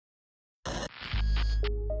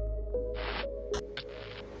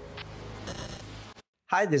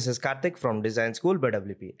Hi, this is Karthik from Design School by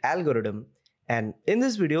Wpalgoridm, and in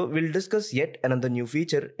this video, we'll discuss yet another new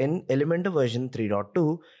feature in Elementor version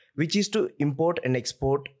 3.2, which is to import and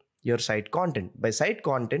export your site content. By site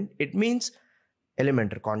content, it means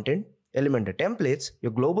Elementor content, Elementor templates,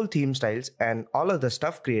 your global theme styles, and all other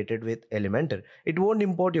stuff created with Elementor. It won't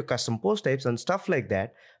import your custom post types and stuff like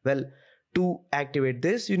that. Well, to activate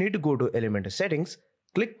this, you need to go to Elementor settings,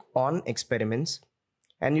 click on experiments,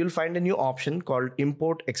 and you'll find a new option called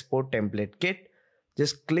Import Export Template Kit.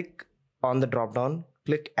 Just click on the drop down,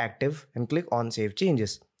 click active, and click on Save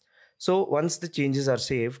Changes. So once the changes are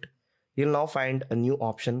saved, you'll now find a new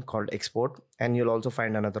option called Export, and you'll also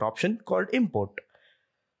find another option called Import.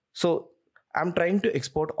 So I'm trying to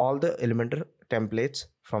export all the Elementor templates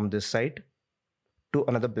from this site to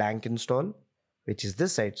another blank install, which is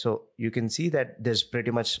this site. So you can see that there's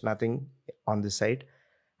pretty much nothing on this site.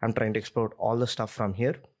 I'm trying to export all the stuff from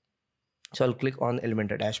here. So I'll click on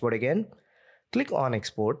Elementor dashboard again, click on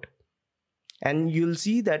export, and you'll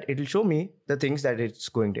see that it'll show me the things that it's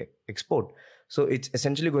going to export. So it's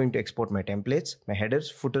essentially going to export my templates, my headers,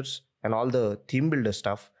 footers, and all the theme builder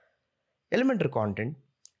stuff, Elementor content.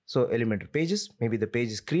 So Elementor pages, maybe the page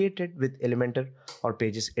is created with Elementor or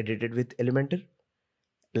pages edited with Elementor,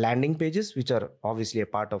 landing pages, which are obviously a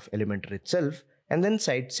part of Elementor itself, and then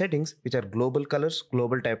site settings, which are global colors,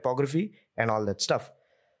 global typography, and all that stuff.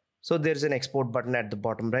 So there's an export button at the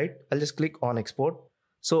bottom right. I'll just click on export.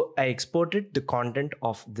 So I exported the content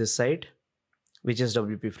of this site, which is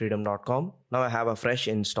wpfreedom.com. Now I have a fresh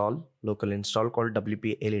install, local install called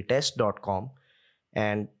wpalitest.com.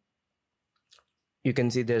 And you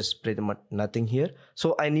can see there's pretty much nothing here.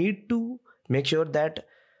 So I need to make sure that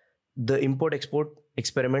the import export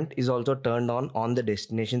experiment is also turned on the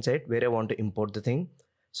destination site where I want to import the thing.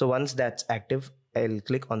 So once that's active, I'll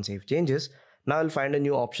click on Save Changes. Now I'll find a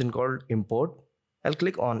new option called Import. I'll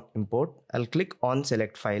click on Import. I'll click on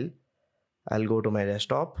Select File. I'll go to my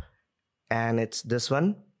desktop, and it's this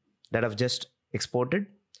one that I've just exported.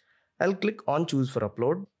 I'll click on Choose for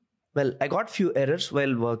Upload. Well, I got few errors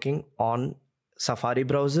while working on Safari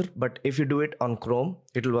browser, but if you do it on Chrome,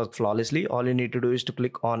 it'll work flawlessly. All you need to do is to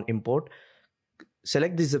click on Import,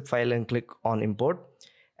 select the zip file and click on Import,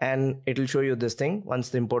 and it'll show you this thing. Once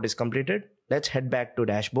the import is completed, let's head back to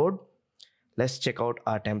dashboard. Let's check out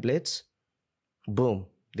our templates. Boom,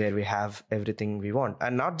 there we have everything we want.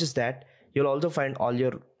 And not just that, you'll also find all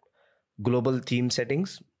your global theme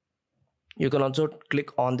settings. You can also click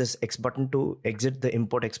on this X button to exit the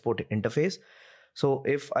import export interface. So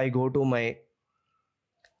if I go to my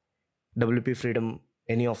WP Freedom,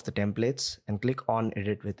 any of the templates, and click on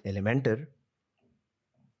Edit with Elementor,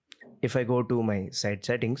 if I go to my site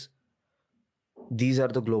settings, these are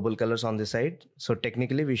the global colors on this site. So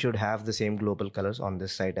technically we should have the same global colors on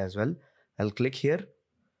this site as well. I'll click here.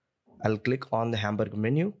 I'll click on the hamburger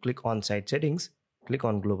menu, click on site settings, click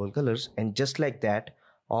on global colors, and just like that,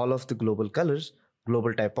 all of the global colors,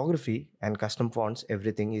 global typography, and custom fonts,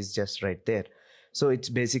 everything is just right there. So it's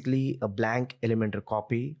basically a blank Elementor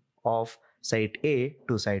copy of site A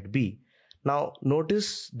to site B. Now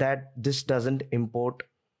notice that this doesn't import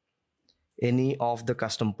any of the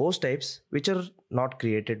custom post types which are not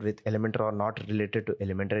created with Elementor or not related to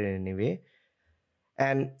Elementor in any way.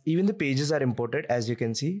 And even the pages are imported, as you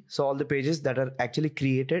can see. So all the pages that are actually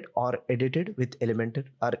created or edited with Elementor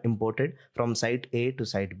are imported from site A to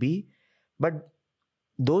site B. But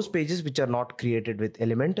those pages which are not created with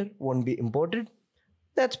Elementor won't be imported.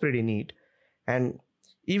 That's pretty neat. And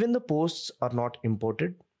even the posts are not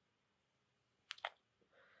imported.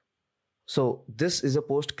 So this is a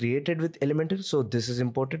post created with Elementor, so this is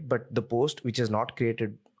imported, but the post which is not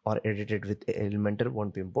created or edited with Elementor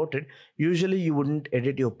won't be imported. Usually you wouldn't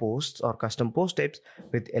edit your posts or custom post types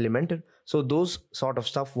with Elementor, so those sort of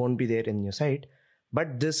stuff won't be there in your site.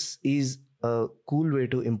 But this is a cool way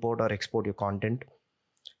to import or export your content,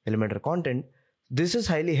 Elementor content. This is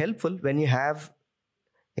highly helpful when you have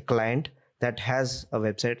a client that has a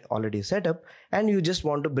website already set up and you just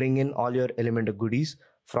want to bring in all your Elementor goodies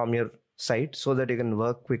from your site so that you can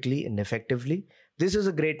work quickly and effectively. This is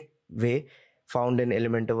a great way found in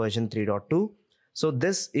Elementor version 3.2. So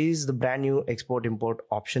this is the brand new export import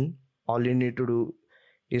option. All you need to do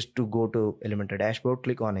is to go to Elementor dashboard,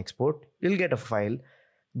 click on export. You'll get a file.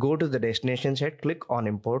 Go to the destination site, click on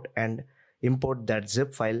import and import that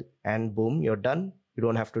zip file, and boom, you're done. You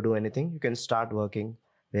don't have to do anything. You can start working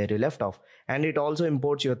where you left off. And it also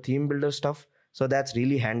imports your theme builder stuff. So that's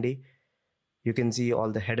really handy. You can see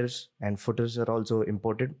all the headers and footers are also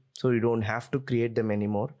imported. So you don't have to create them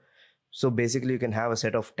anymore. So basically you can have a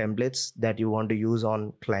set of templates that you want to use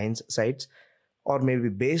on clients' sites. or maybe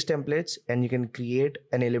base templates, and you can create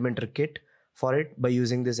an Elementor kit for it by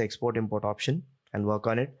using this export import option and work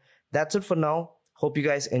on it. That's it for now. Hope you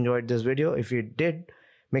guys enjoyed this video. If you did,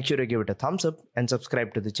 make sure to give it a thumbs up and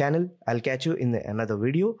subscribe to the channel. I'll catch you in another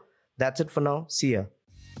video. That's it for now. See ya.